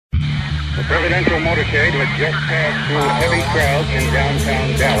The presidential motorcade had just passed through heavy crowds in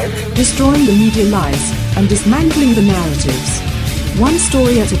downtown Dallas. Destroying the media lies and dismantling the narratives. One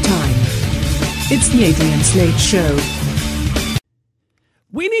story at a time. It's the Adrian Slade Show.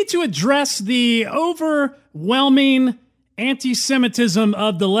 We need to address the overwhelming anti-Semitism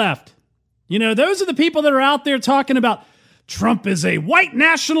of the left. You know, those are the people that are out there talking about Trump is a white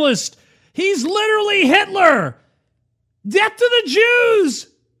nationalist. He's literally Hitler. Death to the Jews.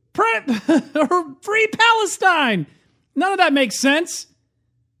 Free Palestine. None of that makes sense.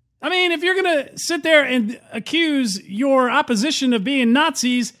 I mean, if you're going to sit there and accuse your opposition of being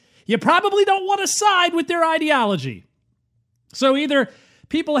Nazis, you probably don't want to side with their ideology. So either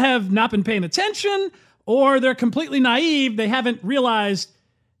people have not been paying attention or they're completely naive. They haven't realized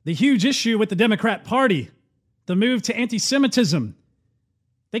the huge issue with the Democrat Party, the move to anti-Semitism.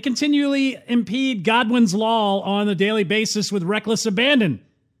 They continually impede Godwin's law on a daily basis with reckless abandon.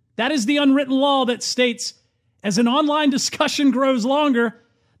 That is the unwritten law that states, as an online discussion grows longer,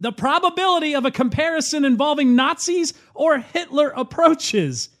 the probability of a comparison involving Nazis or Hitler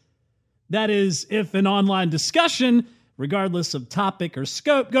approaches. That is, if an online discussion, regardless of topic or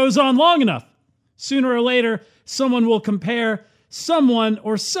scope, goes on long enough, sooner or later, someone will compare someone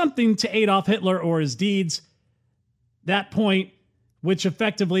or something to Adolf Hitler or his deeds. That point, which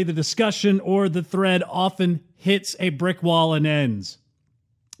effectively the discussion or the thread often hits a brick wall and ends.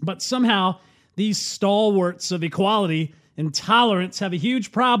 But somehow, these stalwarts of equality and tolerance have a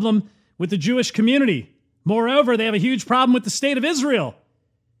huge problem with the Jewish community. Moreover, they have a huge problem with the state of Israel.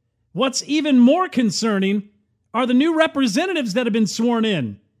 What's even more concerning are the new representatives that have been sworn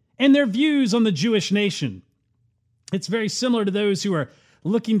in and their views on the Jewish nation. It's very similar to those who are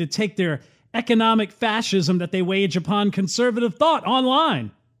looking to take their economic fascism that they wage upon conservative thought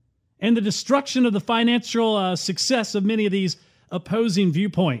online and the destruction of the financial success of many of these opposing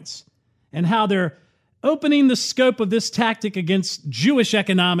viewpoints, and how they're opening the scope of this tactic against Jewish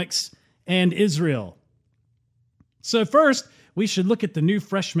economics and Israel. So first, we should look at the new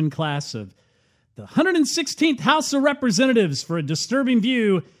freshman class of the 116th House of Representatives for a disturbing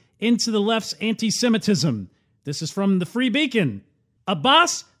view into the left's anti-Semitism. This is from the Free Beacon.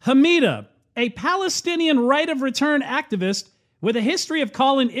 Abbas Hamida, a Palestinian right of return activist with a history of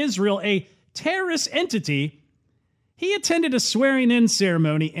calling Israel a terrorist entity, he attended a swearing-in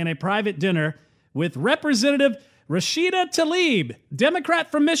ceremony and a private dinner with Representative Rashida Tlaib,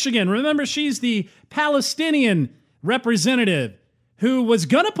 Democrat from Michigan. Remember, she's the Palestinian representative who was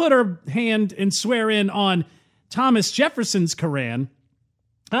going to put her hand and swear in on Thomas Jefferson's Koran.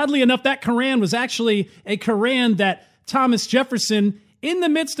 Oddly enough, that Koran was actually a Koran that Thomas Jefferson, in the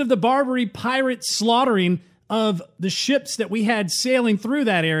midst of the Barbary pirate slaughtering of the ships that we had sailing through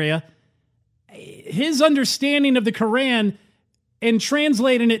that area, his understanding of the Koran and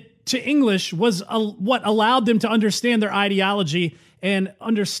translating it to English was what allowed them to understand their ideology and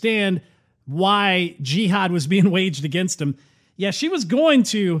understand why jihad was being waged against them. Yeah, she was going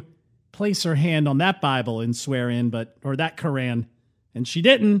to place her hand on that Bible and swear in, or that Koran, and she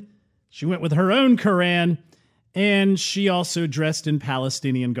didn't. She went with her own Koran, and she also dressed in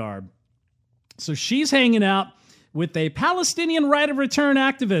Palestinian garb. So she's hanging out with a Palestinian right of return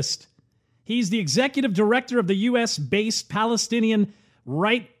activist. He's the executive director of the U.S.-based Palestinian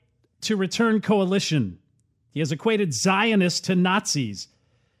Right to Return Coalition. He has equated Zionists to Nazis,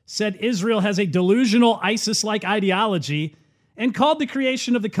 said Israel has a delusional ISIS-like ideology, and called the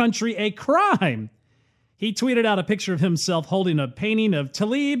creation of the country a crime. He tweeted out a picture of himself holding a painting of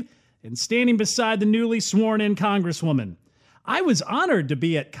Tlaib and standing beside the newly sworn-in Congresswoman. I was honored to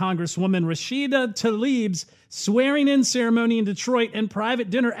be at Congresswoman Rashida Tlaib's swearing-in ceremony in Detroit and private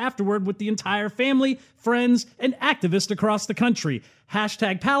dinner afterward with the entire family, friends, and activists across the country.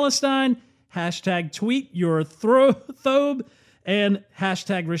 Hashtag Palestine, hashtag tweet your thobe, and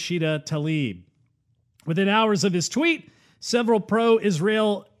hashtag Rashida Tlaib. Within hours of his tweet, several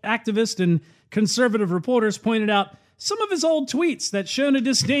pro-Israel activists and conservative reporters pointed out some of his old tweets that showed a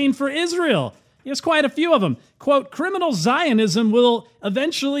disdain for Israel. He has quite a few of them. Quote, criminal Zionism will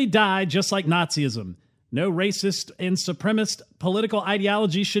eventually die just like Nazism. No racist and supremacist political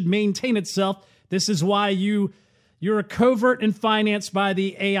ideology should maintain itself. This is why you're a covert and financed by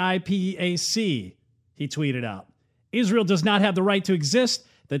the AIPAC, he tweeted out. Israel does not have the right to exist.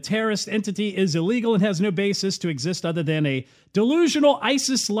 The terrorist entity is illegal and has no basis to exist other than a delusional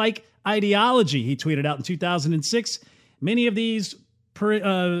ISIS-like ideology, he tweeted out in 2006. Many of these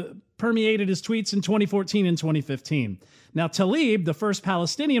permeated his tweets in 2014 and 2015. Now, Tlaib, the first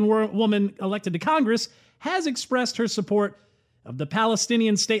Palestinian woman elected to Congress, has expressed her support of the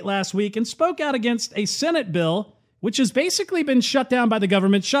Palestinian state last week and spoke out against a Senate bill which has basically been shut down by the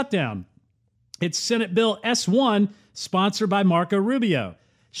government shutdown. It's Senate Bill S1, sponsored by Marco Rubio.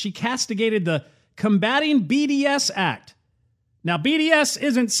 She castigated the Combating BDS Act. Now, BDS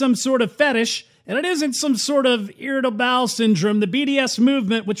isn't some sort of fetish, and it isn't some sort of irritable bowel syndrome. The BDS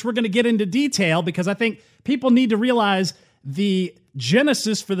movement, which we're going to get into detail because I think people need to realize the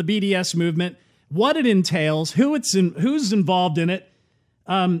genesis for the BDS movement, what it entails, who's involved in it.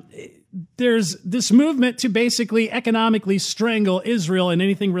 There's this movement to basically economically strangle Israel and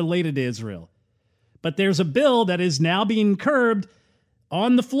anything related to Israel. But there's a bill that is now being curbed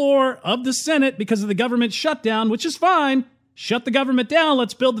on the floor of the Senate because of the government shutdown, which is fine. Shut the government down.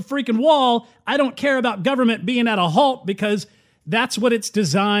 Let's build the freaking wall. I don't care about government being at a halt because that's what its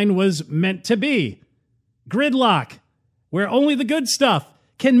design was meant to be. Gridlock, where only the good stuff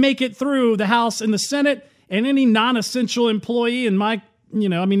can make it through the House and the Senate, and any non-essential employee in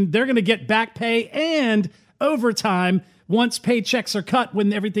they're going to get back pay and overtime once paychecks are cut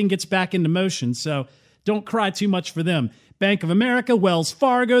when everything gets back into motion. So don't cry too much for them. Bank of America, Wells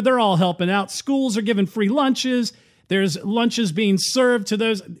Fargo, they're all helping out. Schools are giving free lunches. There's lunches being served to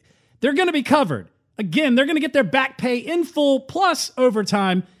those. They're going to be covered. Again, they're going to get their back pay in full plus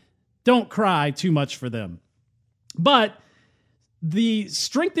overtime. Don't cry too much for them. But the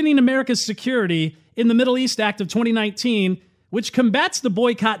Strengthening America's Security in the Middle East Act of 2019, which combats the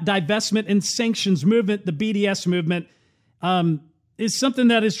boycott, divestment, and sanctions movement, the BDS movement, is something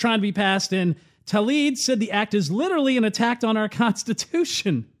that is trying to be passed. And Tlaib said the act is literally an attack on our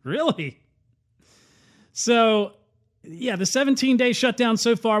Constitution. Really? So, yeah, the 17-day shutdown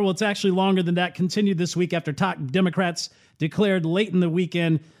so far, well, it's actually longer than that, continued this week after top Democrats declared late in the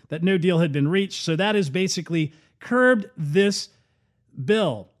weekend that no deal had been reached. So that has basically curbed this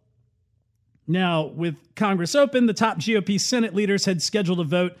bill. Now, with Congress open, the top GOP Senate leaders had scheduled a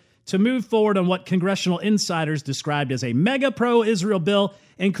vote to move forward on what congressional insiders described as a mega pro-Israel bill,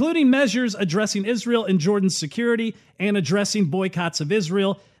 including measures addressing Israel and Jordan's security and addressing boycotts of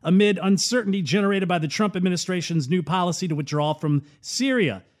Israel amid uncertainty generated by the Trump administration's new policy to withdraw from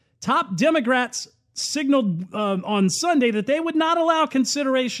Syria. Top Democrats signaled on Sunday that they would not allow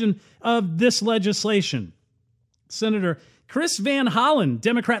consideration of this legislation. Senator Chris Van Hollen,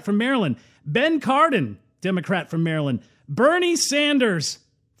 Democrat from Maryland, Ben Cardin, Democrat from Maryland, Bernie Sanders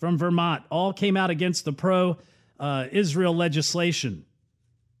from Vermont, all came out against the pro-Israel legislation.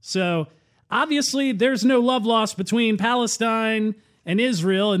 So obviously there's no love lost between Palestine and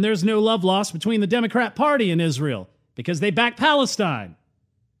Israel, and there's no love lost between the Democrat Party and Israel because they back Palestine.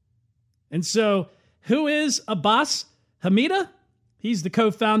 And so who is Abbas Hamida? He's the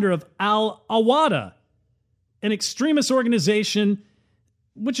co-founder of Al-Awada, an extremist organization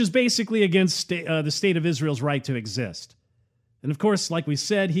which is basically against the state of Israel's right to exist. And of course, like we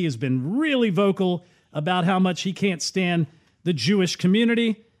said, he has been really vocal about how much he can't stand the Jewish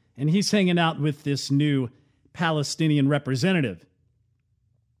community, and he's hanging out with this new Palestinian representative.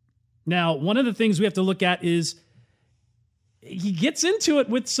 Now, one of the things we have to look at is he gets into it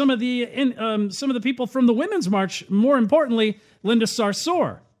with some of the people from the Women's March, more importantly, Linda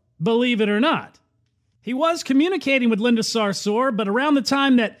Sarsour, believe it or not. He was communicating with Linda Sarsour, but around the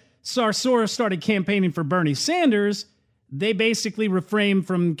time that Sarsour started campaigning for Bernie Sanders, they basically refrained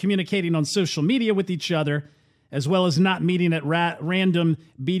from communicating on social media with each other, as well as not meeting at random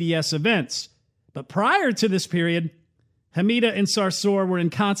BDS events. But prior to this period, Hamida and Sarsour were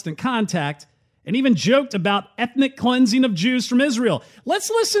in constant contact and even joked about ethnic cleansing of Jews from Israel. Let's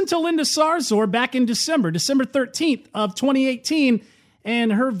listen to Linda Sarsour back in December 13th of 2018,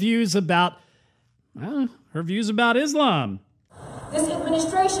 and her views about Islam. This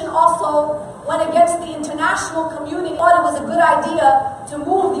administration also went against the international community, thought it was a good idea to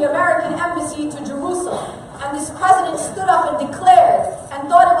move the American embassy to Jerusalem. And this president stood up and declared and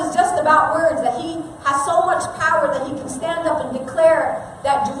thought it was just about words, that he has so much power that he can stand up and declare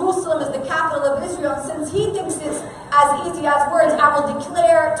that Jerusalem is the capital of Israel. And since he thinks it's as easy as words, I will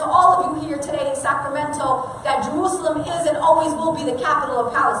declare to all of you here today in Sacramento that Jerusalem is and always will be the capital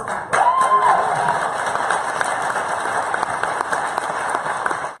of Palestine.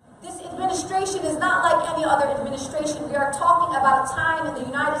 Is not like any other administration. We are talking about a time in the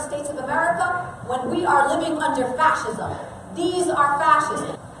United States of America when we are living under fascism. These are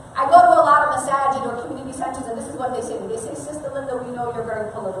fascists. I go to a lot of masajid or community centers, and this is what they say. They say, Sister Linda, we know you're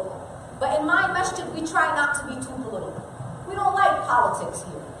very political. But in my masjid, we try not to be too political. We don't like politics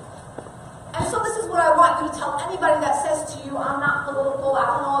here. And so this is what I want you to tell anybody that says to you, I'm not political, I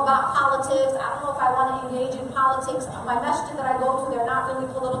don't know about politics, I don't know if I want to engage in politics. My masjid that I go to, they're not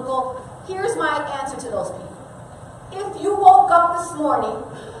really political. Here's my answer to those people. If you woke up this morning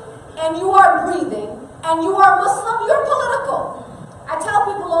and you are breathing and you are Muslim, you're political. I tell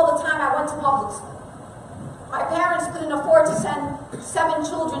people all the time, I went to public school. My parents couldn't afford to send 7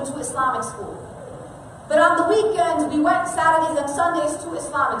 children to Islamic school. But on the weekends, we went Saturdays and Sundays to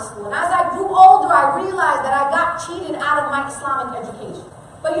Islamic school. And as I grew older, I realized that I got cheated out of my Islamic education.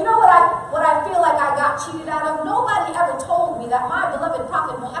 But you know what I feel like I got cheated out of? Nobody ever told me that my beloved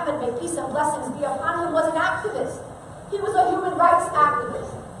Prophet Muhammad, may peace and blessings be upon him, was an activist. He was a human rights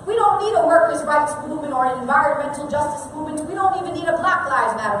activist. We don't need a workers' rights movement or an environmental justice movement. We don't even need a Black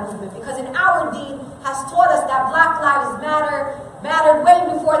Lives Matter movement, because in our deen has taught us that Black Lives Matter mattered way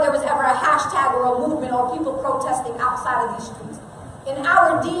before there was ever a hashtag or a movement or people protesting outside of these streets. And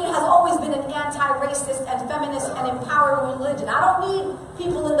our deen has always been an anti-racist and feminist and empowering religion. I don't need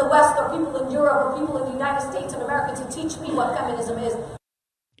people in the West or people in Europe or people in the United States of America to teach me what feminism is.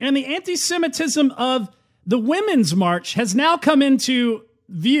 And the anti-Semitism of the Women's March has now come into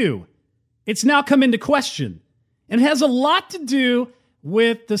view. It's now come into question. And it has a lot to do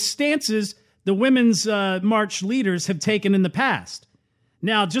with the stances the Women's March leaders have taken in the past.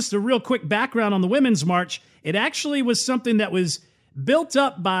 Now, just a real quick background on the Women's March. It actually was something that was built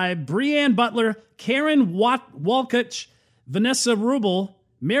up by Breanne Butler, Karen Walkuch, Vanessa Rubel,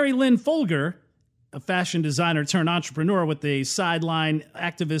 Mary Lynn Folger, a fashion designer turned entrepreneur with a sideline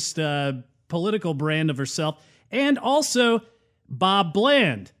activist political brand of herself, and also Bob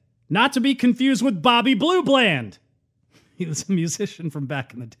Bland, not to be confused with Bobby Blue Bland. He was a musician from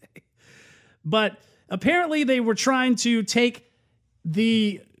back in the day. But apparently they were trying to take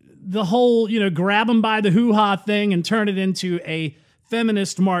the whole, grab them by the hoo-ha thing and turn it into a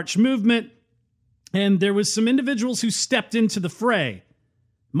feminist march movement. And there was some individuals who stepped into the fray,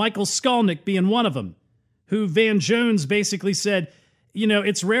 Michael Skolnick being one of them, who Van Jones basically said,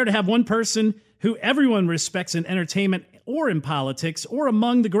 it's rare to have one person who everyone respects in entertainment or in politics or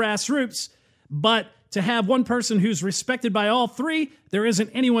among the grassroots, but to have one person who's respected by all three, there isn't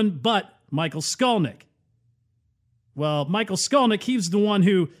anyone but Michael Skolnick. Well, Michael Skolnick, he's the one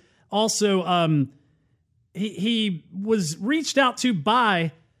who also, he was reached out to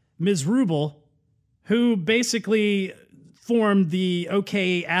by Ms. Rubel, who basically formed the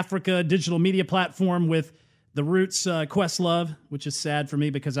OK Africa digital media platform with the Roots Questlove, which is sad for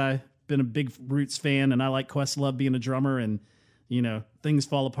me because I've been a big Roots fan and I like Questlove being a drummer and, Things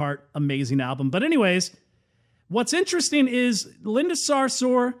Fall Apart, amazing album. But anyways, what's interesting is Linda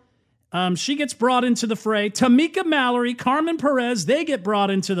Sarsour, she gets brought into the fray. Tamika Mallory, Carmen Perez, they get brought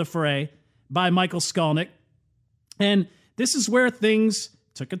into the fray by Michael Skolnick. And this is where things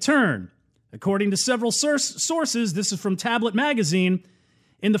took a turn. According to several sources, this is from Tablet Magazine,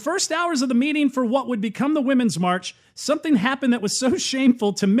 in the first hours of the meeting for what would become the Women's March, something happened that was so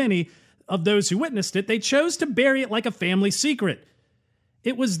shameful to many of those who witnessed it, they chose to bury it like a family secret.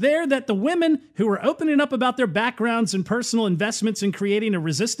 It was there that the women who were opening up about their backgrounds and personal investments in creating a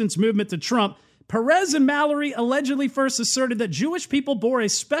resistance movement to Trump, Perez and Mallory allegedly first asserted that Jewish people bore a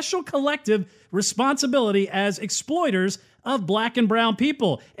special collective responsibility as exploiters of black and brown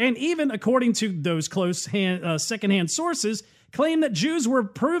people, and even, according to those close secondhand sources, claimed that Jews were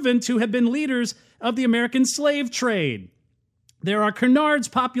proven to have been leaders of the American slave trade. There are canards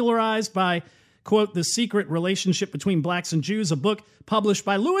popularized by, quote, The Secret Relationship Between Blacks and Jews, a book published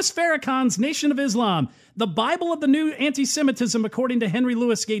by Louis Farrakhan's Nation of Islam, the Bible of the New Anti-Semitism, according to Henry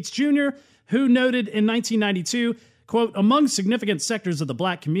Louis Gates Jr., who noted in 1992, quote, among significant sectors of the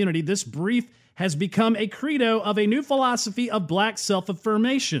black community, this brief has become a credo of a new philosophy of black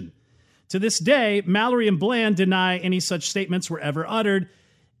self-affirmation. To this day, Mallory and Bland deny any such statements were ever uttered,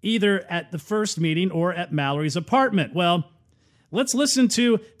 either at the first meeting or at Mallory's apartment. Well, let's listen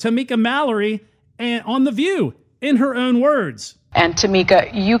to Tamika Mallory on The View in her own words. And Tamika,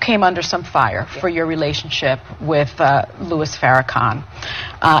 you came under some fire for your relationship with Louis Farrakhan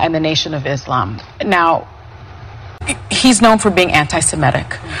and the Nation of Islam. Now, he's known for being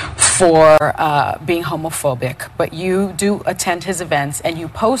anti-Semitic, for being homophobic, but you do attend his events, and you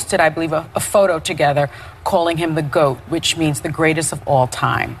posted, I believe, a photo together calling him the GOAT, which means the greatest of all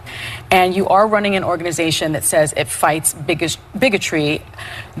time. And you are running an organization that says it fights bigotry.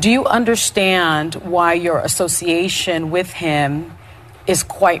 Do you understand why your association with him is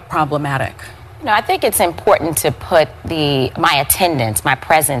quite problematic? No, I think it's important to put my attendance, my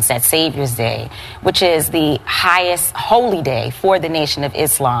presence at Savior's Day, which is the highest holy day for the Nation of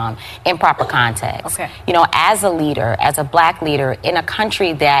Islam, in proper context. Okay. As a leader, as a black leader in a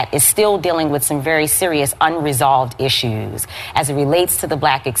country that is still dealing with some very serious unresolved issues as it relates to the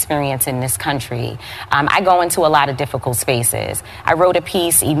black experience in this country, I go into a lot of difficult spaces. I wrote a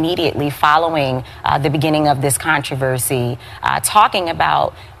piece immediately following the beginning of this controversy, talking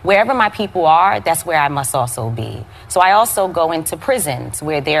about wherever my people are, that's where I must also be. So I also go into prisons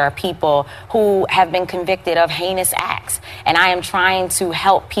where there are people who have been convicted of heinous acts. And I am trying to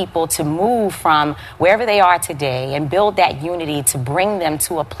help people to move from wherever they are today and build that unity to bring them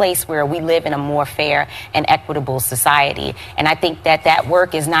to a place where we live in a more fair and equitable society. And I think that that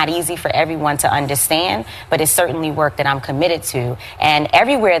work is not easy for everyone to understand, but it's certainly work that I'm committed to. And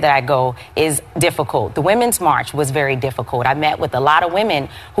everywhere that I go is difficult. The Women's March was very difficult. I met with a lot of women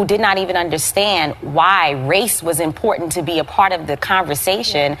who did not even understand why race was important to be a part of the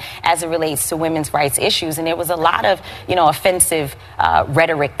conversation as it relates to women's rights issues. And there was a lot of, offensive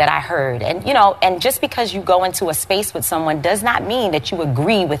rhetoric that I heard. And, and just because you go into a space with someone does not mean that you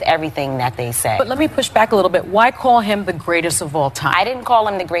agree with everything that they say. But let me push back a little bit. Why call him the greatest of all time? I didn't call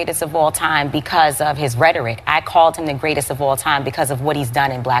him the greatest of all time because of his rhetoric. I called him the greatest of all time because of what he's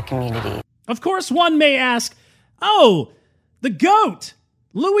done in black communities. Of course, one may ask, oh, the GOAT,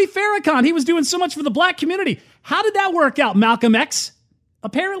 Louis Farrakhan, he was doing so much for the black community. How did that work out, Malcolm X?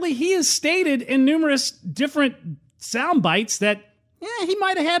 Apparently, he has stated in numerous different sound bites that he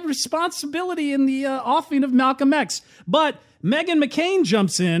might have had responsibility in the offing of Malcolm X. But Meghan McCain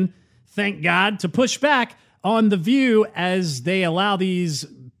jumps in, thank God, to push back on The View as they allow these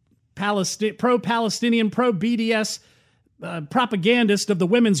pro-Palestinian, pro-BDS propagandists of the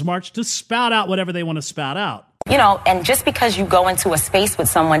Women's March to spout out whatever they want to spout out. And just because you go into a space with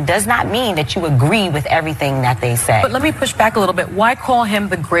someone does not mean that you agree with everything that they say. But let me push back a little bit. Why call him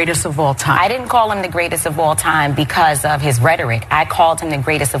the greatest of all time? I didn't call him the greatest of all time because of his rhetoric. I called him the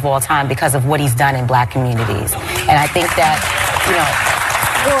greatest of all time because of what he's done in black communities. And I think that,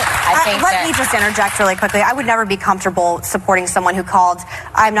 let me just interject really quickly. I would never be comfortable supporting someone who called,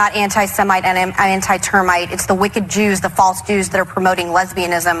 I'm not anti-Semite and I'm anti-termite. It's the wicked Jews, the false Jews that are promoting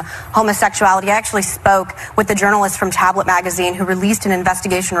lesbianism, homosexuality. I actually spoke with the journalist from Tablet magazine who released an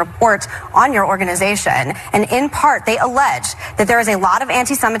investigation report on your organization. And in part, they alleged that there is a lot of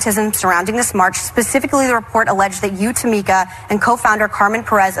anti-Semitism surrounding this march. Specifically, the report alleged that you, Tamika, and co-founder Carmen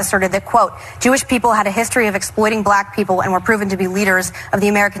Perez asserted that, quote, Jewish people had a history of exploiting black people and were proven to be leaders of the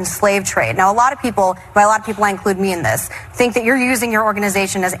American slave trade. Now, a lot of people, by a lot of people I include me in this, think that you're using your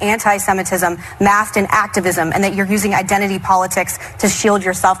organization as anti-Semitism masked in activism and that you're using identity politics to shield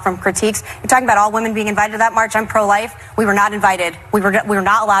yourself from critiques. You're talking about all women being invited to that march. I'm pro-life. We were not invited. We were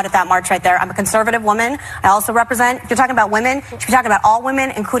not allowed at that march right there. I'm a conservative woman. I also represent, if you're talking about women, you should be talking about all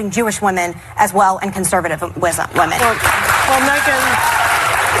women, including Jewish women as well, and conservative women. Well, Meghan,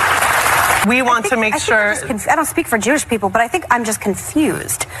 we want to make sure. I don't speak for Jewish people, but I think I'm just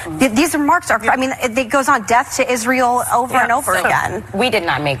confused. These remarks are, it goes on death to Israel over and over again. We did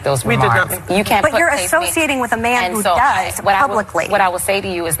not make those remarks. You can't. But you're associating with a man who does publicly. What I will say to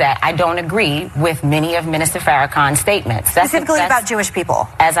you is that I don't agree with many of Minister Farrakhan's statements. Specifically about Jewish people.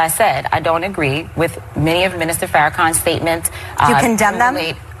 As I said, I don't agree with many of Minister Farrakhan's statements. Do you condemn them?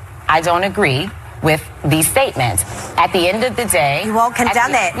 I don't agree with these statements. At the end of the day... You won't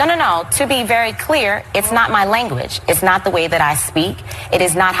condemn it. No. To be very clear, it's not my language. It's not the way that I speak. It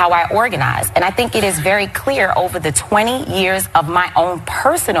is not how I organize. And I think it is very clear over the 20 years of my own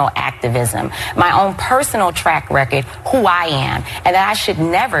personal activism, my own personal track record, who I am, and that I should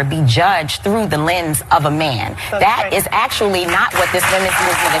never be judged through the lens of a man. That is actually not what this women's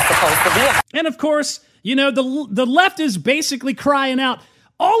movement is supposed to be about. And of course, the left is basically crying out,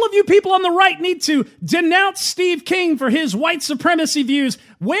 all of you people on the right need to denounce Steve King for his white supremacy views.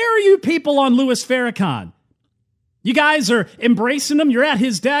 Where are you people on Louis Farrakhan? You guys are embracing him. You're at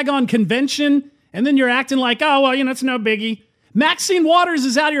his daggone convention, and then you're acting like, oh, well, it's no biggie. Maxine Waters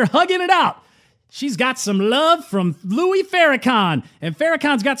is out here hugging it out. She's got some love from Louis Farrakhan, and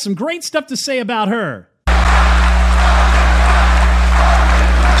Farrakhan's got some great stuff to say about her. How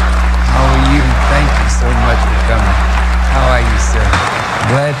are you? Thank you so much for coming. How are you, sir?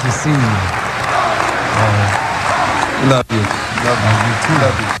 Glad to see you. Love you. Love you too.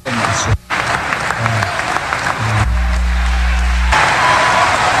 Love you so much.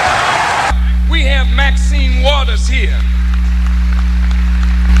 We have Maxine Waters here,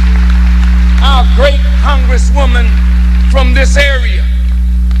 our great congresswoman from this area.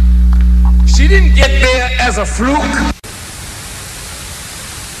 She didn't get there as a fluke.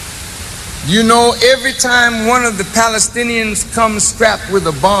 You know, every time one of the Palestinians comes strapped with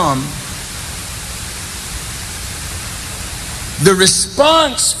a bomb, the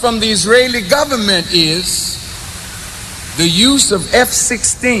response from the Israeli government is the use of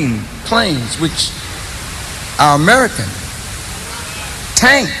F-16 planes, which are American,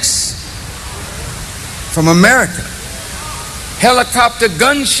 tanks from America, helicopter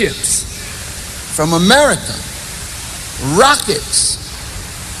gunships from America, rockets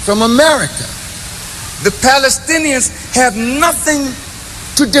from America. The Palestinians have nothing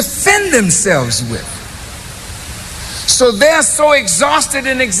to defend themselves with. So they're so exhausted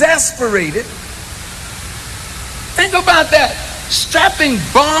and exasperated. Think about that. Strapping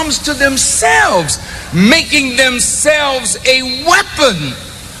bombs to themselves, making themselves a weapon.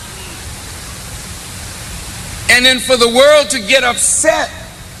 And then for the world to get upset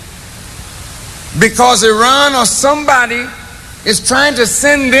because Iran or somebody is trying to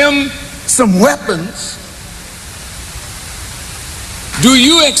send them some weapons. Do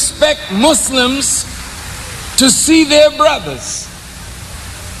you expect Muslims to see their brothers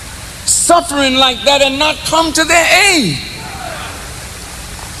suffering like that and not come to their aid?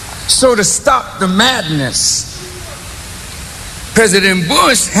 So to stop the madness, President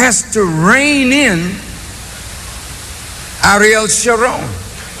Bush has to rein in Ariel Sharon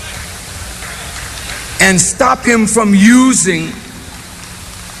and stop him from using,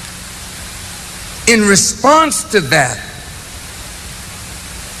 in response to that,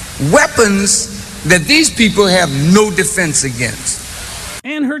 weapons that these people have no defense against.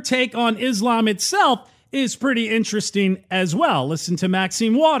 And her take on Islam itself is pretty interesting as well. Listen to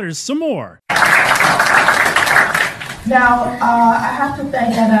Maxine Waters some more. Now, I have to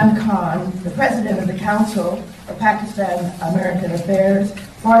thank Adnan Khan, the president of the Council of Pakistan-American Affairs,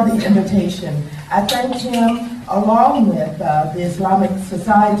 for the invitation. I thank him along with the Islamic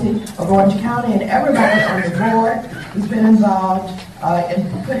Society of Orange County and everybody on the board who's been involved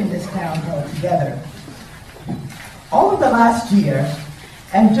in putting this town hall together. Over the last year,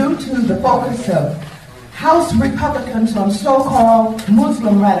 and due to the focus of House Republicans on so-called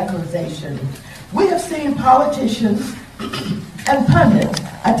Muslim radicalization, we have seen politicians and pundits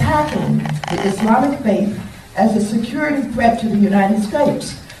attacking the Islamic faith as a security threat to the United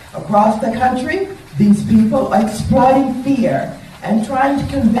States. Across the country, these people are exploiting fear and trying to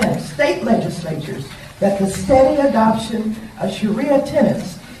convince state legislatures that the steady adoption of Sharia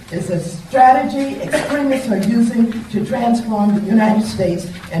tenets is a strategy extremists are using to transform the United States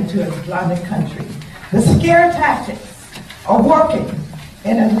into an Islamic country. The scare tactics are working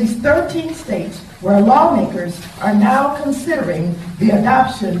in at least 13 states where lawmakers are now considering the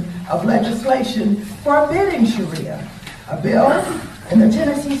adoption of legislation forbidding Sharia. A bill in the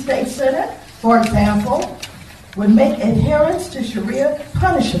Tennessee State Senate, for example, would make adherence to Sharia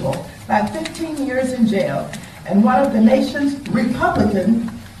punishable by 15 years in jail. And one of the nation's Republican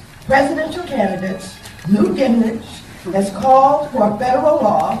presidential candidates, Newt Gingrich, has called for a federal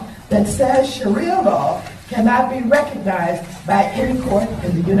law that says Sharia law cannot be recognized by any court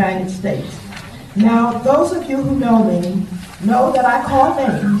in the United States. Now, those of you who know me know that I call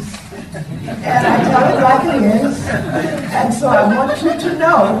names, and I tell it like it is, and so I want you to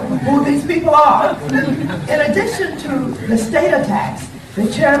know who these people are. In addition to the state attacks, the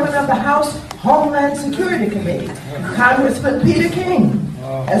chairman of the House Homeland Security Committee, Congressman Peter King,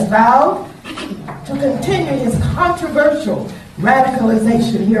 has vowed to continue his controversial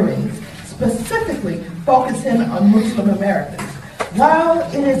radicalization hearings, specifically focusing on Muslim Americans. While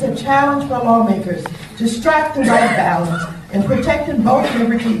it is a challenge for lawmakers to strike the right balance in protecting both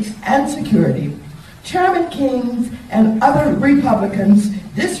liberties and security, Chairman King's and other Republicans'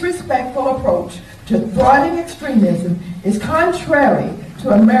 disrespectful approach to thwarting extremism is contrary to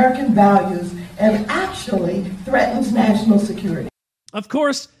American values and actually threatens national security. Of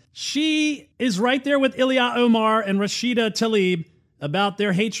course, she is right there with Ilya Omar and Rashida Tlaib about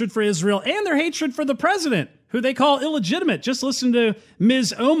their hatred for Israel and their hatred for the president, who they call illegitimate. Just listen to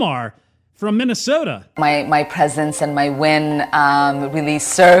Ms. Omar from Minnesota. My presence and my win really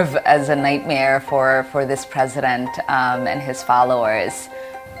serve as a nightmare for this president and his followers.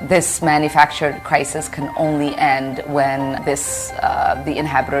 This manufactured crisis can only end when the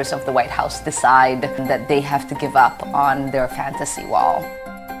inhabitants of the White House decide that they have to give up on their fantasy wall.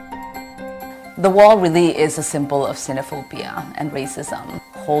 The wall really is a symbol of xenophobia and racism,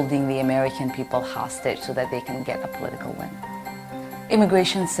 holding the American people hostage so that they can get a political win.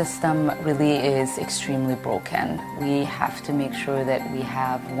 Immigration system really is extremely broken. We have to make sure that we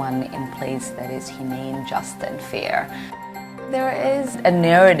have one in place that is humane, just, and fair. There is a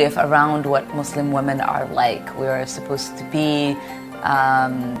narrative around what Muslim women are like. We are supposed to be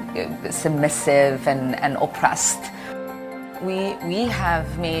submissive and oppressed. We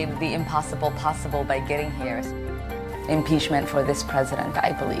have made the impossible possible by getting here. Impeachment for this president,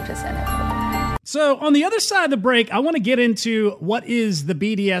 I believe, is inevitable. So on the other side of the break, I want to get into what is the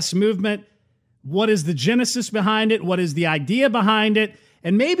BDS movement, what is the genesis behind it, what is the idea behind it,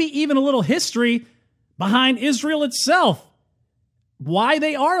 and maybe even a little history behind Israel itself. why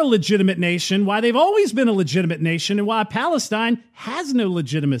they are a legitimate nation, why they've always been a legitimate nation, and why Palestine has no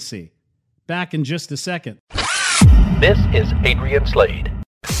legitimacy. Back in just a second. This is Adrian Slade.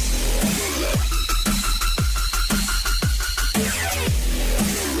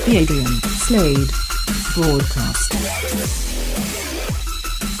 The Adrian Slade Broadcast.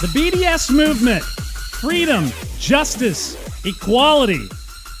 The BDS movement. Freedom, justice, equality.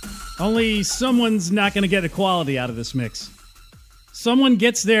 Only someone's not going to get equality out of this mix. Someone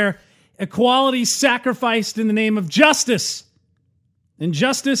gets their equality sacrificed in the name of justice. And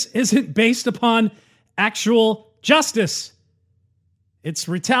justice isn't based upon actual justice. It's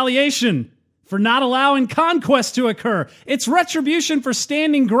retaliation for not allowing conquest to occur. It's retribution for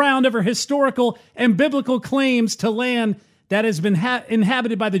standing ground over historical and biblical claims to land that has been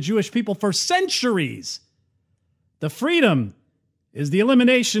inhabited by the Jewish people for centuries. The freedom is the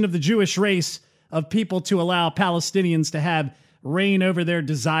elimination of the Jewish race of people to allow Palestinians to have reign over their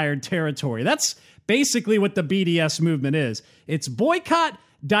desired territory. That's basically what the BDS movement is. It's boycott,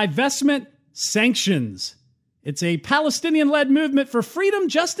 divestment, sanctions. It's a Palestinian-led movement for freedom,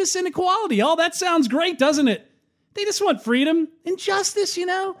 justice, and equality. Oh, that sounds great, doesn't it? They just want freedom and justice, you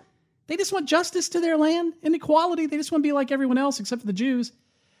know? They just want justice to their land and equality. They just want to be like everyone else except for the Jews.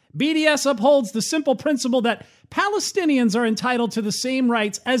 BDS upholds the simple principle that Palestinians are entitled to the same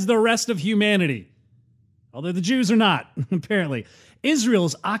rights as the rest of humanity. Although the Jews are not, apparently.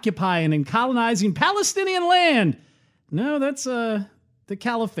 Israel's occupying and colonizing Palestinian land. No, that's the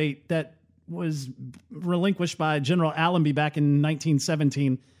caliphate that was relinquished by General Allenby back in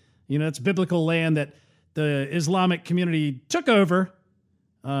 1917. You know, it's biblical land that the Islamic community took over.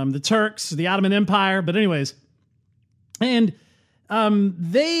 The Turks, the Ottoman Empire. But anyways, and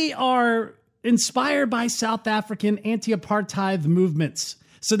they are inspired by South African anti-apartheid movements.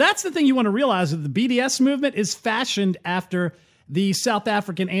 So that's the thing you want to realize, that the BDS movement is fashioned after the South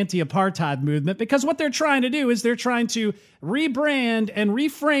African anti-apartheid movement, because what they're trying to do is they're trying to rebrand and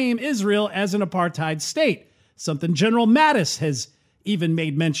reframe Israel as an apartheid state, something General Mattis has even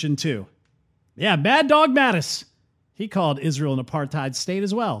made mention to. Yeah, Mad Dog Mattis. He called Israel an apartheid state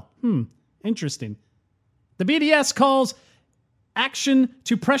as well. Interesting. The BDS calls action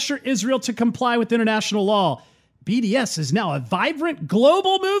to pressure Israel to comply with international law. BDS is now a vibrant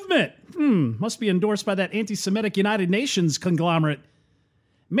global movement. Must be endorsed by that anti-Semitic United Nations conglomerate.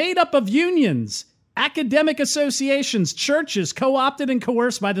 Made up of unions, academic associations, churches co-opted and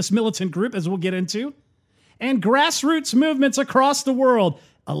coerced by this militant group, as we'll get into, and grassroots movements across the world.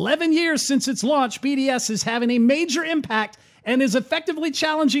 11 years since its launch, BDS is having a major impact and is effectively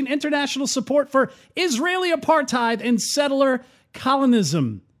challenging international support for Israeli apartheid and settler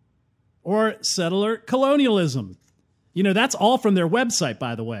colonism, or settler colonialism. You know, that's all from their website,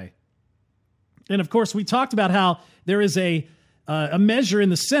 by the way. And of course, we talked about how there is a measure in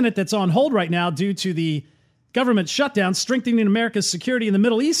the Senate that's on hold right now due to the government shutdown, Strengthening America's Security in the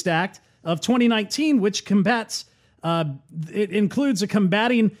Middle East Act of 2019, which combats, it includes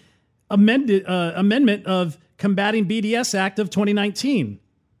a amendment of Combating BDS Act of 2019.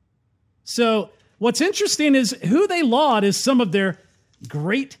 So what's interesting is who they laud as some of their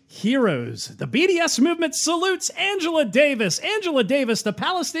great heroes. The BDS movement salutes Angela Davis. Angela Davis, the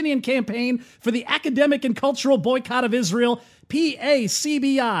Palestinian Campaign for the Academic and Cultural Boycott of Israel,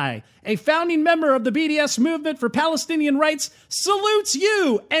 PACBI, a founding member of the BDS movement for Palestinian rights, salutes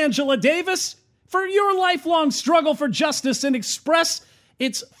you, Angela Davis, for your lifelong struggle for justice, and express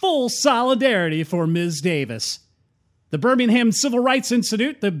its full solidarity for Ms. Davis. The Birmingham Civil Rights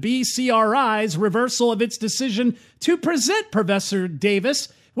Institute, the BCRI's reversal of its decision to present Professor Davis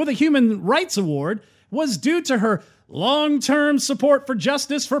with a Human Rights Award was due to her long-term support for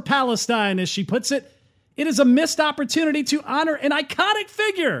justice for Palestine, as she puts it. It is a missed opportunity to honor an iconic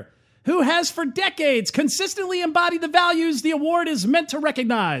figure who has for decades consistently embodied the values the award is meant to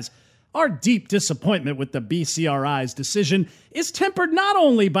recognize. Our deep disappointment with the BCRI's decision is tempered not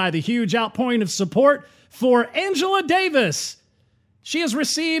only by the huge outpouring of support for Angela Davis. She has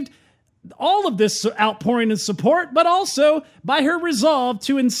received all of this outpouring of support, but also by her resolve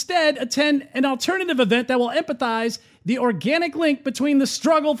to instead attend an alternative event that will empathize the organic link between the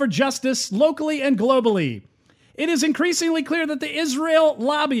struggle for justice locally and globally. It is increasingly clear that the Israel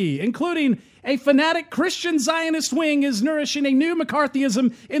lobby, including a fanatic Christian Zionist wing, is nourishing a new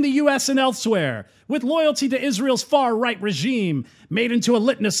McCarthyism in the U.S. and elsewhere, with loyalty to Israel's far-right regime made into a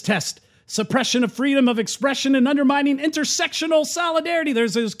litmus test. Suppression of freedom of expression and undermining intersectional solidarity.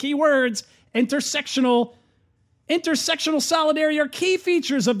 There's those key words. Intersectional solidarity are key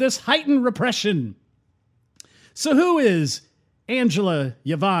features of this heightened repression. So who is Angela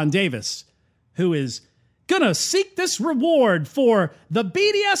Yvonne Davis, who is gonna seek this reward for the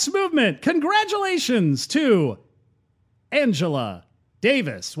BDS movement. Congratulations to Angela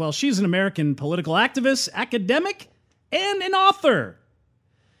Davis. Well, she's an American political activist, academic, and an author.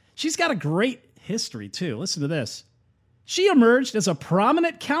 She's got a great history, too. Listen to this. She emerged as a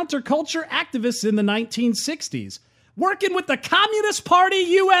prominent counterculture activist in the 1960s, working with the Communist Party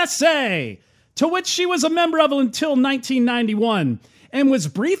USA, to which she was a member of until 1991, and was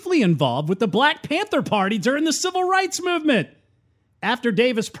briefly involved with the Black Panther Party during the Civil Rights Movement. After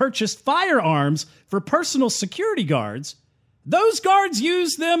Davis purchased firearms for personal security guards, those guards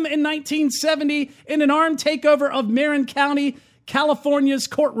used them in 1970 in an armed takeover of Marin County, California's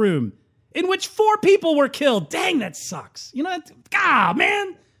courtroom, in which 4 people were killed. Dang, that sucks. You know,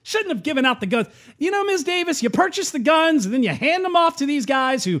 man, shouldn't have given out the guns. You know, Ms. Davis, you purchase the guns and then you hand them off to these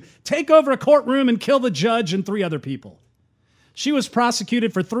guys who take over a courtroom and kill the judge and 3 other people. She was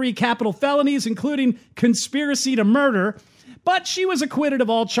prosecuted for 3 capital felonies, including conspiracy to murder, but she was acquitted of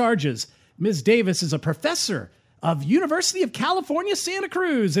all charges. Ms. Davis is a professor of University of California, Santa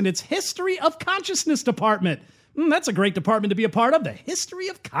Cruz, and its History of Consciousness department. That's a great department to be a part of, the History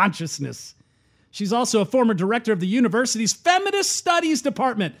of Consciousness. She's also a former director of the university's Feminist Studies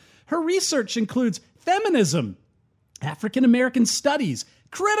department. Her research includes feminism, African American studies,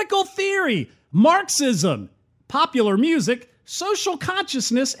 critical theory, Marxism, popular music, social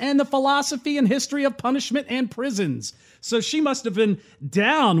consciousness, and the philosophy and history of punishment and prisons. So she must have been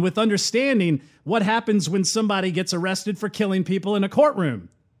down with understanding what happens when somebody gets arrested for killing people in a courtroom.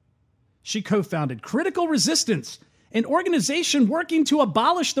 She co-founded Critical Resistance, an organization working to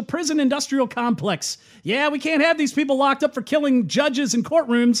abolish the prison industrial complex. Yeah, we can't have these people locked up for killing judges in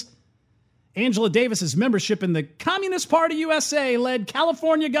courtrooms. Angela Davis's membership in the Communist Party USA led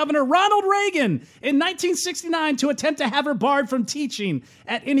California Governor Ronald Reagan in 1969 to attempt to have her barred from teaching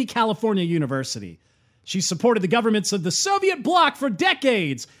at any California university. She supported the governments of the Soviet bloc for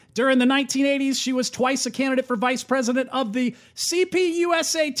decades. During the 1980s, she was twice a candidate for vice president of the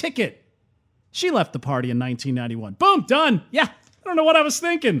CPUSA ticket. She left the party in 1991. Boom, done. Yeah, I don't know what I was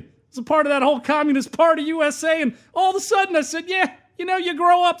thinking. I was a part of that whole Communist Party USA, and all of a sudden I said, yeah, you know, you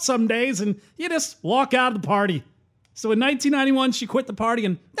grow up some days and you just walk out of the party. So in 1991, she quit the party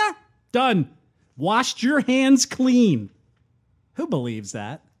and, done. Washed your hands clean. Who believes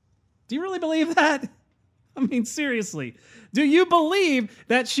that? Do you really believe that? I mean, seriously. Do you believe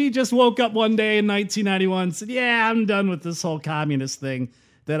that she just woke up one day in 1991 and said, yeah, I'm done with this whole communist thing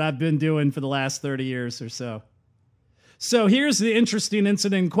that I've been doing for the last 30 years or so? So here's the interesting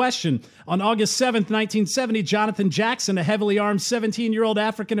incident in question. On August 7th, 1970, Jonathan Jackson, a heavily armed 17-year-old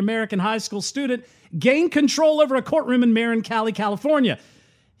African-American high school student, gained control over a courtroom in Marin County, California.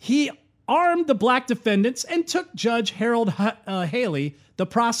 He armed the black defendants and took Judge Harold Haley, the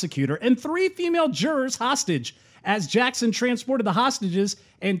prosecutor, and 3 female jurors hostage. As Jackson transported the hostages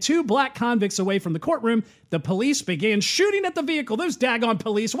and 2 black convicts away from the courtroom, the police began shooting at the vehicle. Those daggone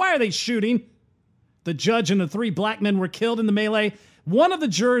police, why are they shooting? The judge and the 3 black men were killed in the melee. One of the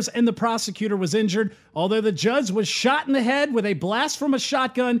jurors and the prosecutor was injured. Although the judge was shot in the head with a blast from a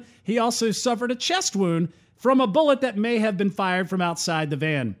shotgun, he also suffered a chest wound from a bullet that may have been fired from outside the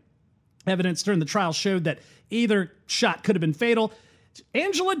van. Evidence during the trial showed that either shot could have been fatal.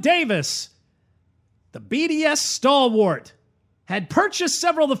 Angela Davis, the BDS stalwart, had purchased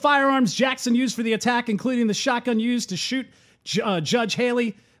several of the firearms Jackson used for the attack, including the shotgun used to shoot Judge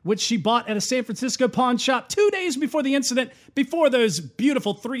Haley, which she bought at a San Francisco pawn shop 2 days before the incident, before those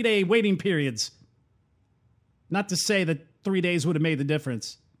beautiful 3-day waiting periods. Not to say that 3 days would have made the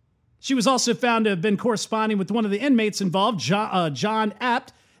difference. She was also found to have been corresponding with one of the inmates involved, John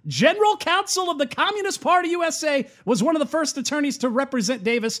Apt. General counsel of the Communist Party USA, was one of the first attorneys to represent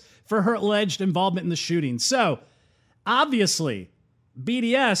Davis for her alleged involvement in the shooting. So, obviously,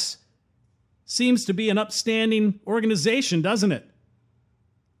 BDS seems to be an upstanding organization, doesn't it?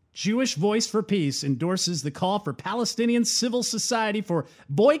 Jewish Voice for Peace endorses the call for Palestinian civil society for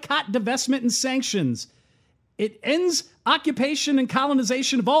boycott, divestment, and sanctions. It ends occupation and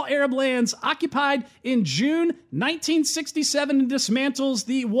colonization of all Arab lands occupied in June 1967 and dismantles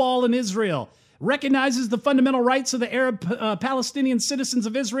the wall in Israel. Recognizes the fundamental rights of the Arab Palestinian citizens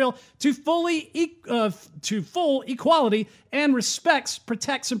of Israel to full equality and respects,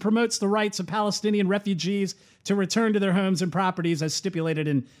 protects, and promotes the rights of Palestinian refugees to return to their homes and properties as stipulated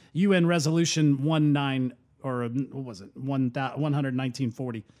in UN Resolution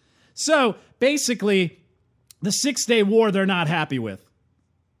 1940. So basically, the 6-Day War they're not happy with.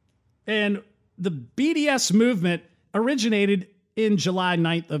 And the BDS movement originated in July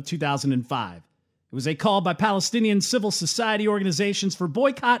 9th of 2005 It was a call by Palestinian civil society organizations for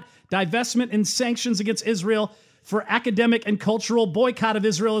boycott, divestment, and sanctions against Israel, for academic and cultural boycott of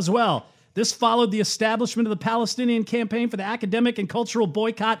Israel as well. This followed the establishment of the Palestinian Campaign for the Academic and Cultural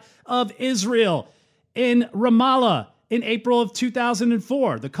Boycott of Israel in Ramallah in April of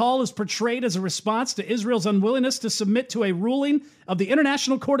 2004. The call is portrayed as a response to Israel's unwillingness to submit to a ruling of the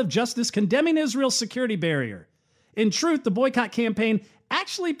International Court of Justice condemning Israel's security barrier. In truth, the boycott campaign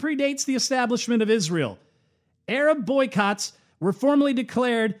actually predates the establishment of Israel. Arab boycotts were formally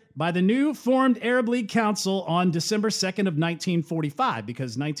declared by the new formed Arab League Council on December 2nd of 1945,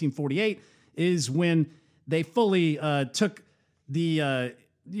 because 1948 is when they fully took the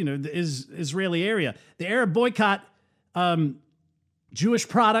Israeli area. The Arab boycott, Jewish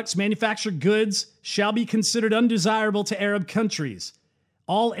products, manufactured goods shall be considered undesirable to Arab countries.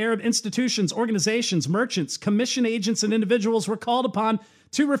 All Arab institutions, organizations, merchants, commission agents, and individuals were called upon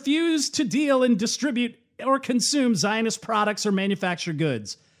to refuse to deal and distribute or consume Zionist products or manufactured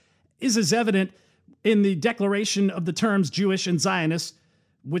goods. This is evident in the declaration of the terms Jewish and Zionist,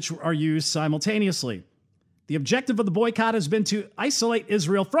 which are used simultaneously. The objective of the boycott has been to isolate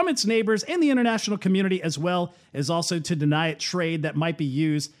Israel from its neighbors and the international community, as well as also to deny it trade that might be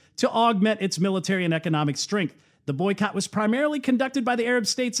used to augment its military and economic strength. The boycott was primarily conducted by the Arab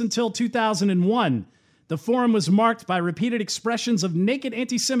states until 2001. The forum was marked by repeated expressions of naked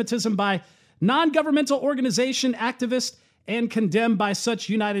anti-Semitism by non-governmental organization activists and condemned by such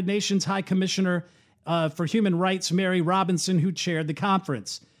United Nations High Commissioner for Human Rights Mary Robinson, who chaired the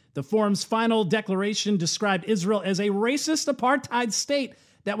conference. The forum's final declaration described Israel as a racist apartheid state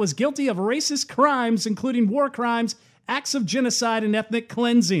that was guilty of racist crimes, including war crimes, acts of genocide, and ethnic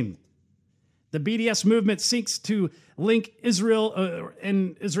cleansing. The BDS movement seeks to link Israel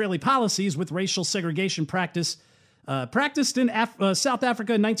and Israeli policies with racial segregation practiced in South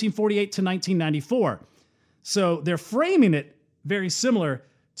Africa in 1948 to 1994. So they're framing it very similar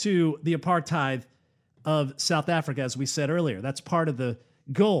to the apartheid of South Africa, as we said earlier. That's part of the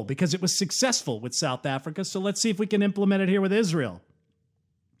goal because it was successful with South Africa. So let's see if we can implement it here with Israel.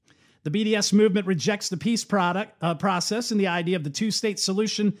 The BDS movement rejects the peace process and the idea of the two-state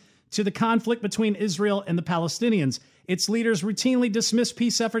solution to the conflict between Israel and the Palestinians. Its leaders routinely dismiss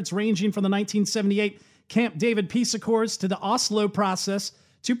peace efforts ranging from the 1978 Camp David peace accords to the Oslo process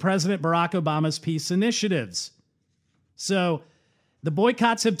to President Barack Obama's peace initiatives. So the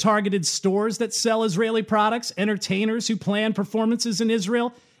boycotts have targeted stores that sell Israeli products, entertainers who plan performances in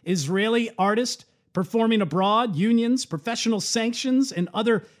Israel, Israeli artists performing abroad, unions, professional sanctions, and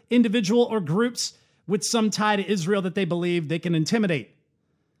other individual or groups with some tie to Israel that they believe they can intimidate.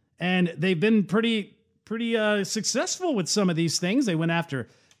 And they've been pretty successful with some of these things. They went after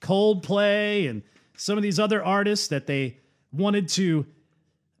Coldplay and some of these other artists that they wanted to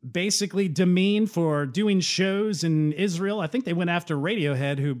basically demean for doing shows in Israel. I think they went after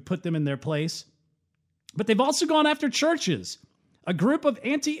Radiohead, who put them in their place. But they've also gone after churches. A group of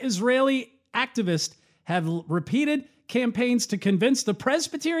anti-Israeli activists have repeated campaigns to convince the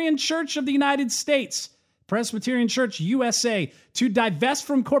Presbyterian Church of the United States, Presbyterian Church USA, to divest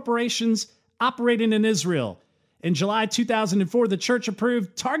from corporations operating in Israel. In July 2004, the church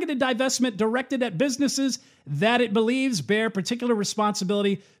approved targeted divestment directed at businesses that it believes bear particular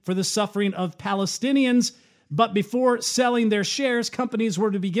responsibility for the suffering of Palestinians. But before selling their shares, companies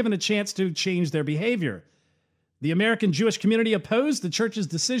were to be given a chance to change their behavior. The American Jewish community opposed the church's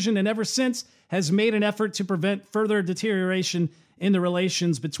decision and ever since has made an effort to prevent further deterioration in the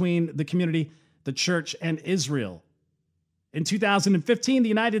relations between the community, the church, and Israel. In 2015, the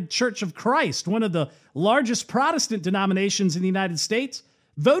United Church of Christ, one of the largest Protestant denominations in the United States,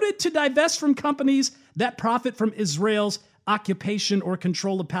 voted to divest from companies that profit from Israel's occupation or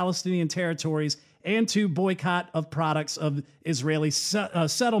control of Palestinian territories and to boycott of products of Israeli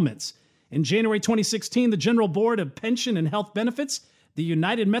settlements. In January 2016, the General Board of Pension and Health Benefits, the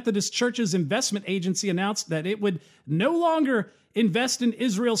United Methodist Church's investment agency, announced that it would no longer invest in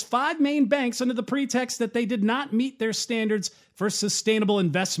Israel's 5 main banks under the pretext that they did not meet their standards for sustainable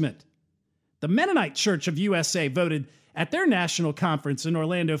investment. The Mennonite Church of USA voted at their national conference in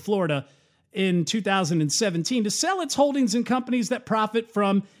Orlando, Florida in 2017 to sell its holdings in companies that profit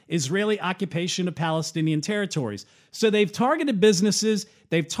from Israeli occupation of Palestinian territories. So they've targeted businesses,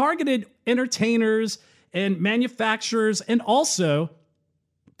 they've targeted entertainers and manufacturers, and also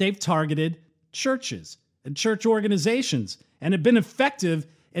they've targeted churches and church organizations, and have been effective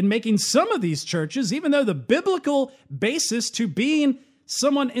in making some of these churches, even though the biblical basis to being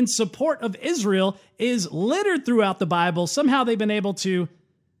someone in support of Israel is littered throughout the Bible, somehow they've been able to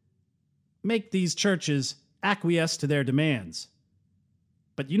make these churches acquiesce to their demands.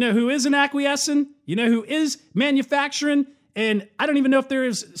 But you know who isn't acquiescing? You know who is manufacturing? And I don't even know if there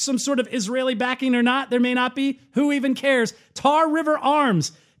is some sort of Israeli backing or not. There may not be. Who even cares? Tar River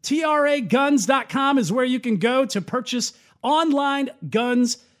Arms. TRAguns.com is where you can go to purchase online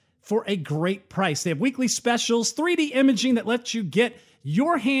guns for a great price. They have weekly specials, 3D imaging that lets you get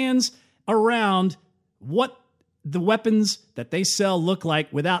your hands around what the weapons that they sell look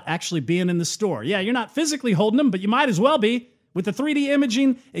like without actually being in the store. Yeah, you're not physically holding them, but you might as well be. With the 3D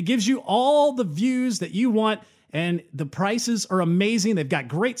imaging, it gives you all the views that you want, and the prices are amazing. They've got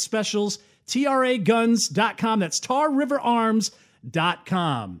great specials. TRAguns.com. That's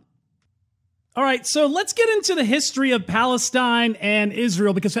TarRiverArms.com. All right, so let's get into the history of Palestine and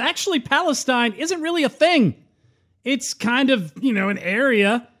Israel, because actually Palestine isn't really a thing. It's kind of, an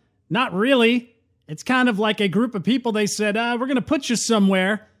area. Not really. It's kind of like a group of people. They said, we're going to put you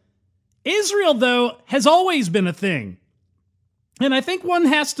somewhere. Israel, though, has always been a thing. And I think one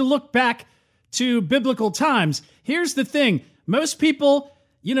has to look back to biblical times. Here's the thing. Most people,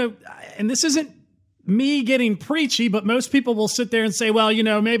 and this isn't me getting preachy, but most people will sit there and say, well,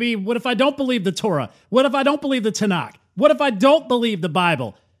 maybe what if I don't believe the Torah? What if I don't believe the Tanakh? What if I don't believe the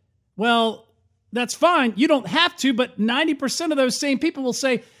Bible? Well, that's fine. You don't have to, but 90% of those same people will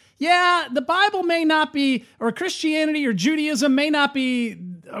say, yeah, the Bible may not be, or Christianity or Judaism may not be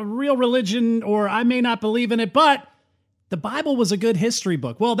a real religion, or I may not believe in it, but the Bible was a good history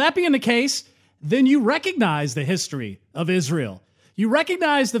book. Well, that being the case, then you recognize the history of Israel. You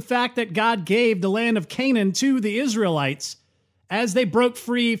recognize the fact that God gave the land of Canaan to the Israelites as they broke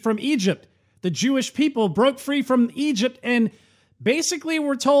free from Egypt. The Jewish people broke free from Egypt and basically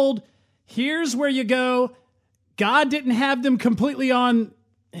were told, here's where you go. God didn't have them completely on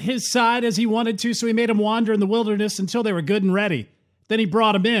his side as he wanted to, so he made them wander in the wilderness until they were good and ready. Then he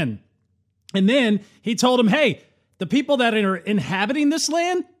brought them in. And then he told them, hey, the people that are inhabiting this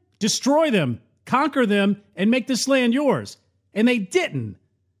land, destroy them, conquer them, and make this land yours. And they didn't.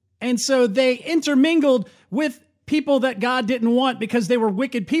 And so they intermingled with people that God didn't want because they were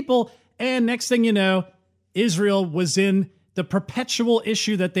wicked people. And next thing you know, Israel was in the perpetual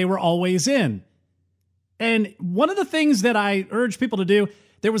issue that they were always in. And one of the things that I urge people to do,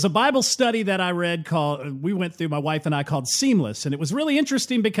 there was a Bible study that I read we went through, my wife and I, called Seamless. And it was really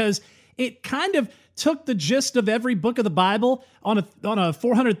interesting because it kind of took the gist of every book of the Bible on a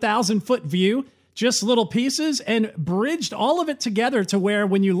 400,000 foot view, just little pieces, and bridged all of it together to where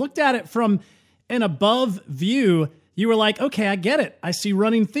when you looked at it from an above view, you were like, okay, I get it. I see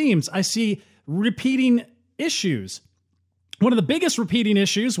running themes. I see repeating issues. One of the biggest repeating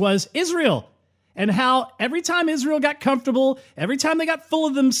issues was Israel, and how every time Israel got comfortable, every time they got full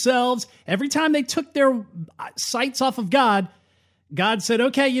of themselves, every time they took their sights off of God, God said,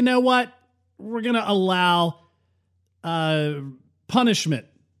 okay, you know what? We're going to allow punishment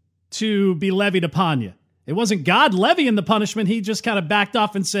to be levied upon you. It wasn't God levying the punishment. He just kind of backed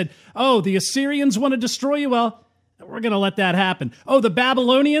off and said, oh, the Assyrians want to destroy you? Well, we're going to let that happen. Oh, the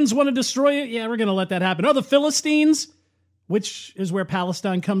Babylonians want to destroy you? Yeah, we're going to let that happen. Oh, the Philistines, which is where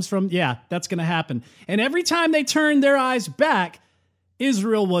Palestine comes from? Yeah, that's going to happen. And every time they turned their eyes back,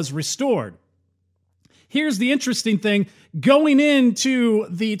 Israel was restored. Here's the interesting thing. Going into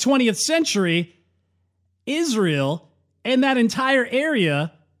the 20th century, Israel and that entire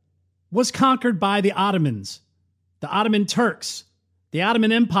area was conquered by the Ottomans, the Ottoman Turks, the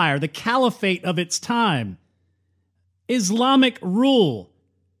Ottoman Empire, the caliphate of its time, Islamic rule.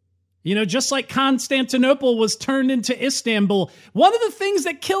 Just like Constantinople was turned into Istanbul. One of the things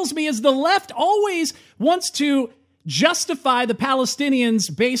that kills me is the left always wants to justify the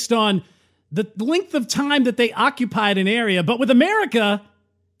Palestinians based on the length of time that they occupied an area. But with America,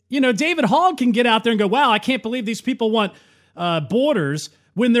 David Hogg can get out there and go, wow, I can't believe these people want borders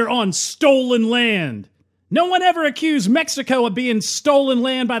when they're on stolen land. No one ever accused Mexico of being stolen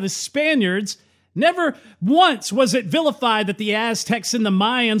land by the Spaniards. Never once was it vilified that the Aztecs and the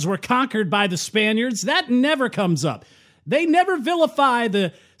Mayans were conquered by the Spaniards. That never comes up. They never vilify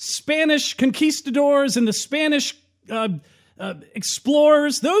the Spanish conquistadors and the Spanish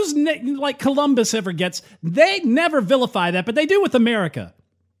explorers. Those, like Columbus ever gets, they never vilify that, but they do with America.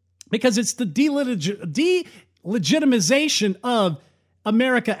 Because it's the delegitimization of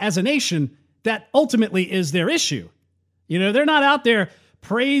America as a nation that ultimately is their issue. They're not out there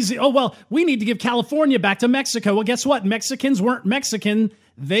praising, oh, well, we need to give California back to Mexico. Well, guess what? Mexicans weren't Mexican.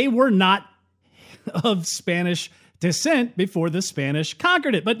 They were not of Spanish descent before the Spanish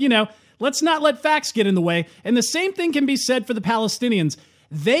conquered it. But, let's not let facts get in the way. And the same thing can be said for the Palestinians.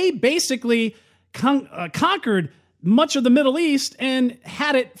 They basically conquered much of the Middle East and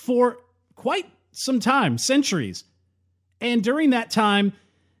had it for quite some time, centuries. And during that time,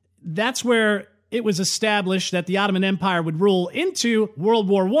 that's where it was established that the Ottoman Empire would rule into World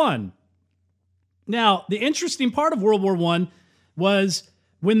War I. Now, the interesting part of World War I was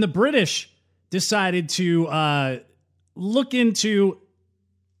when the British decided to look into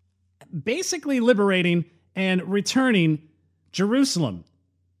basically liberating and returning Jerusalem.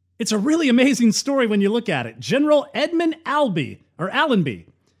 It's a really amazing story when you look at it. General Edmund Allenby,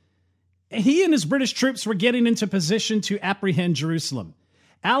 he and his British troops were getting into position to apprehend Jerusalem.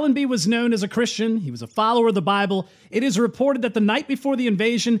 Allenby was known as a Christian. He was a follower of the Bible. It is reported that the night before the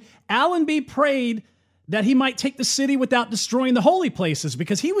invasion, Allenby prayed that he might take the city without destroying the holy places,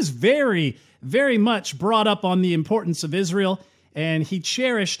 because he was very, very much brought up on the importance of Israel, and he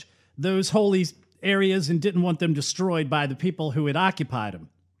cherished those holy areas and didn't want them destroyed by the people who had occupied them.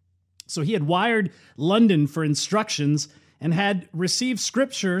 So he had wired London for instructions and had received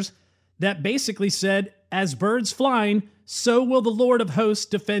scriptures that basically said, "As birds flying, so will the Lord of hosts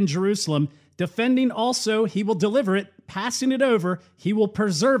defend Jerusalem. Defending also, he will deliver it. Passing it over, he will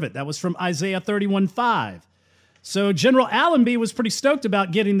preserve it." That was from Isaiah 31:5. So General Allenby was pretty stoked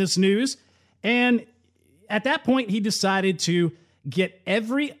about getting this news. And at that point, he decided to get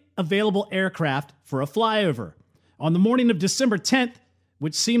every available aircraft for a flyover. On the morning of December 10th,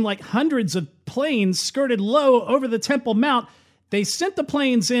 which seemed like hundreds of planes skirted low over the Temple Mount, they sent the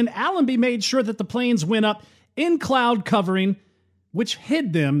planes in. Allenby made sure that the planes went up in cloud covering, which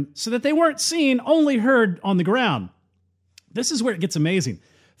hid them so that they weren't seen, only heard on the ground. This is where it gets amazing.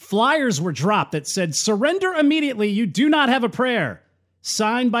 Flyers were dropped that said, "Surrender immediately, you do not have a prayer,"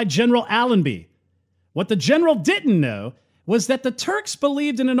 signed by General Allenby. What the general didn't know was that the Turks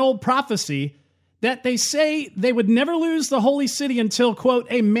believed in an old prophecy that they say they would never lose the holy city until, quote,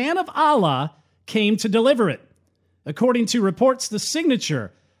 "a man of Allah came to deliver it." According to reports, the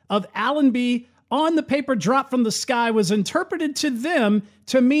signature of Allenby on the paper dropped from the sky was interpreted to them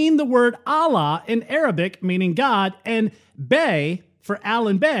to mean the word Allah in Arabic, meaning God, and Bey for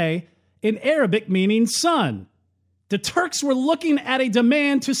Alan Bey in Arabic, meaning son. The Turks were looking at a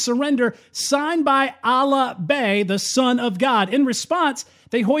demand to surrender signed by Allah Bey, the son of God. In response,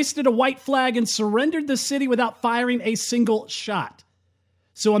 they hoisted a white flag and surrendered the city without firing a single shot.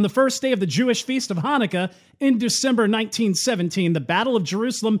 So on the first day of the Jewish feast of Hanukkah in December 1917, the Battle of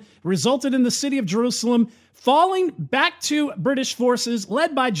Jerusalem resulted in the city of Jerusalem falling back to British forces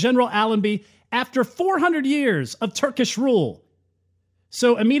led by General Allenby after 400 years of Turkish rule.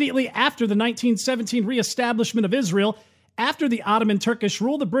 So immediately after the 1917 reestablishment of Israel, after the Ottoman Turkish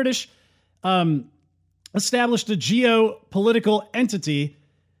rule, the British established a geopolitical entity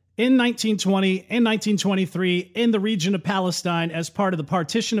in 1920 and 1923 in the region of Palestine as part of the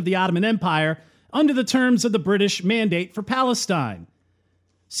partition of the Ottoman Empire under the terms of the British Mandate for Palestine.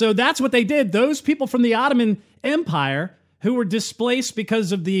 So that's what they did. Those people from the Ottoman Empire who were displaced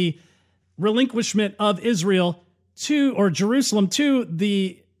because of the relinquishment of Israel to, or Jerusalem to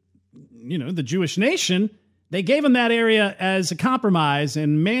the Jewish nation, they gave them that area as a compromise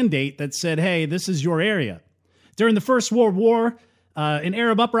and mandate that said, hey, this is your area. During the First World War, an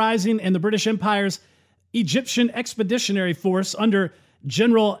Arab uprising and the British Empire's Egyptian Expeditionary Force under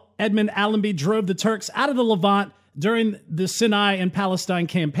General Edmund Allenby drove the Turks out of the Levant during the Sinai and Palestine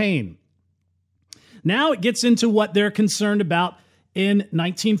campaign. Now it gets into what they're concerned about in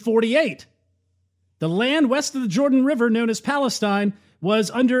 1948. The land west of the Jordan River, known as Palestine,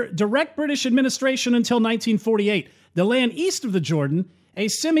 was under direct British administration until 1948. The land east of the Jordan, a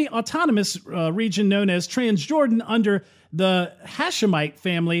semi-autonomous region known as Transjordan under the Hashemite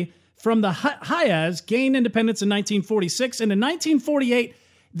family from the Hayaz, gained independence in 1946. And in 1948,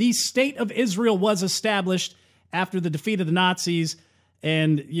 the State of Israel was established after the defeat of the Nazis.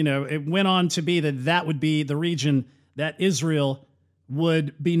 And, it went on to be that would be the region that Israel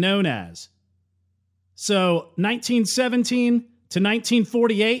would be known as. So 1917 to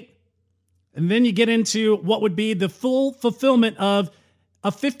 1948, and then you get into what would be the full fulfillment of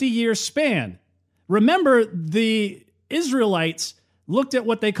a 50-year span. Remember, the Israelites looked at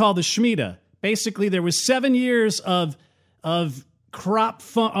what they call the Shemitah. Basically, there was 7 years of crop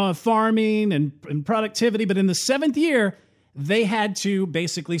farming and productivity, but in the 7th year, they had to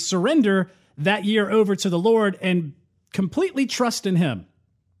basically surrender that year over to the Lord and completely trust in Him,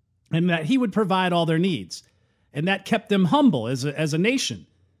 and that He would provide all their needs. And that kept them humble as a nation.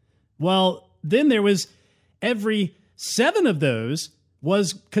 Well, then there was every 7 of those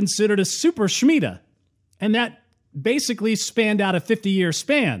was considered a super Shemitah. And that basically spanned out a 50-year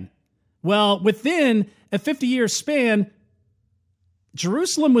span. Well, within a 50-year span,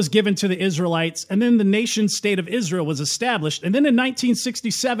 Jerusalem was given to the Israelites, and then the nation state of Israel was established. And then in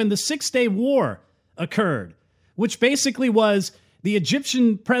 1967, the Six-Day War occurred, which basically was the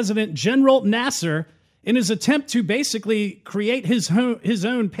Egyptian president, General Nasser, in his attempt to basically create his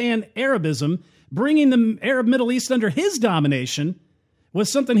own pan-Arabism, bringing the Arab Middle East under his domination, was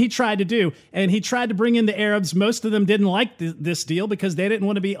something he tried to do. And he tried to bring in the Arabs. Most of them didn't like this deal because they didn't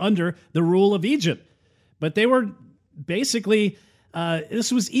want to be under the rule of Egypt. But they were basically,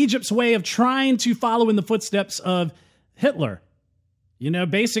 this was Egypt's way of trying to follow in the footsteps of Hitler.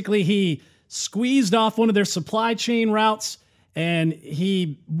 Basically he squeezed off one of their supply chain routes, and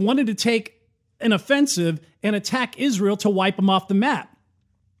he wanted to take an offensive and attack Israel to wipe them off the map.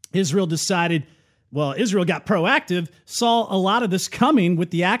 Israel got proactive, saw a lot of this coming with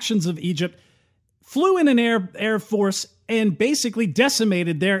the actions of Egypt, flew in an air force, and basically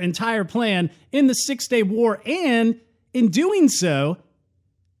decimated their entire plan in the 6-Day War, and in doing so,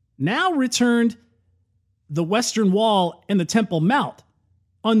 now returned the Western Wall and the Temple Mount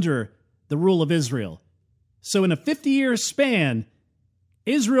under the rule of Israel. So in a 50-year span,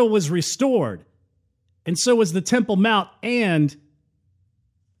 Israel was restored, and so was the Temple Mount and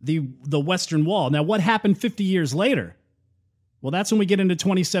the Western Wall. Now, what happened 50 years later? Well, that's when we get into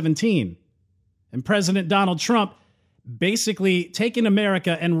 2017. And President Donald Trump basically taking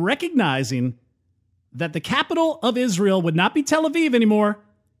America and recognizing that the capital of Israel would not be Tel Aviv anymore.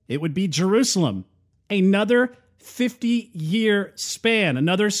 It would be Jerusalem. Another 50-year span,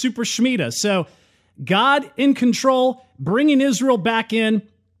 another super Shemitah. So God in control, bringing Israel back in.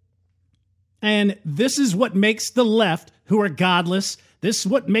 And this is what makes the left, who are godless, this is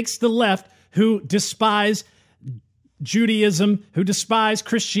what makes the left who despise Judaism, who despise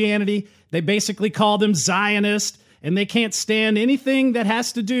Christianity. They basically call them Zionist, and they can't stand anything that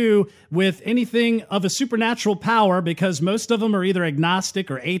has to do with anything of a supernatural power because most of them are either agnostic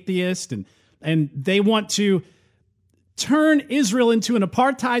or atheist, and they want to turn Israel into an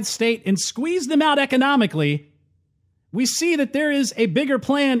apartheid state and squeeze them out economically. We see that there is a bigger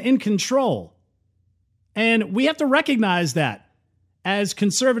plan in control, and we have to recognize that as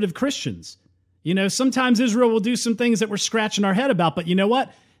conservative Christians. Sometimes Israel will do some things that we're scratching our head about, but you know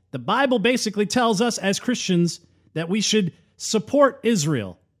what? The Bible basically tells us as Christians that we should support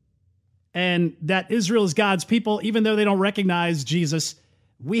Israel and that Israel is God's people, even though they don't recognize Jesus.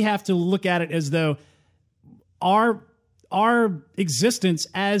 We have to look at it as though our existence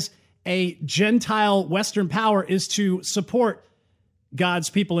as a Gentile Western power is to support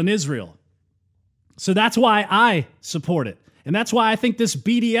God's people in Israel. So that's why I support it. And that's why I think this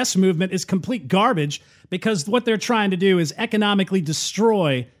BDS movement is complete garbage, because what they're trying to do is economically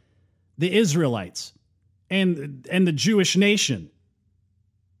destroy the Israelites and the Jewish nation.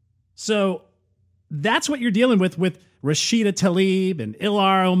 So that's what you're dealing with Rashida Tlaib and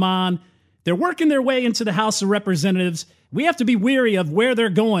Ilhar Oman. They're working their way into the House of Representatives. We have to be wary of where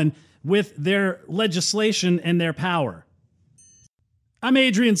they're going with their legislation and their power. I'm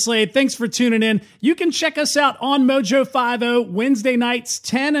Adrian Slade. Thanks for tuning in. You can check us out on Mojo 50 Wednesday nights,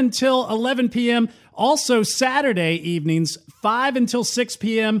 10 until 11 p.m. Also Saturday evenings, 5 until 6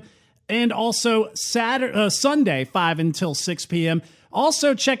 p.m. And also Sunday, 5 until 6 p.m.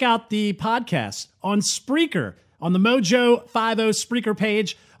 Also check out the podcast on Spreaker, on the Mojo 50 Spreaker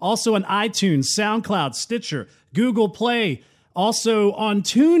page. Also on iTunes, SoundCloud, Stitcher, Google Play. Also on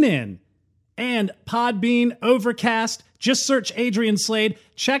TuneIn and Podbean, Overcast. Just search Adrian Slade.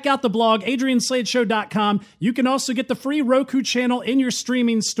 Check out the blog, adriansladeshow.com. You can also get the free Roku channel in your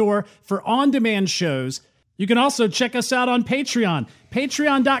streaming store for on-demand shows. You can also check us out on Patreon,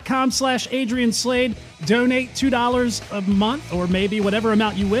 patreon.com/Adrian Slade. Donate $2 a month or maybe whatever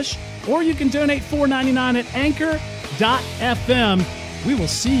amount you wish. Or you can donate $4.99 at anchor.fm. We will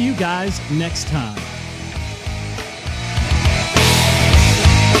see you guys next time.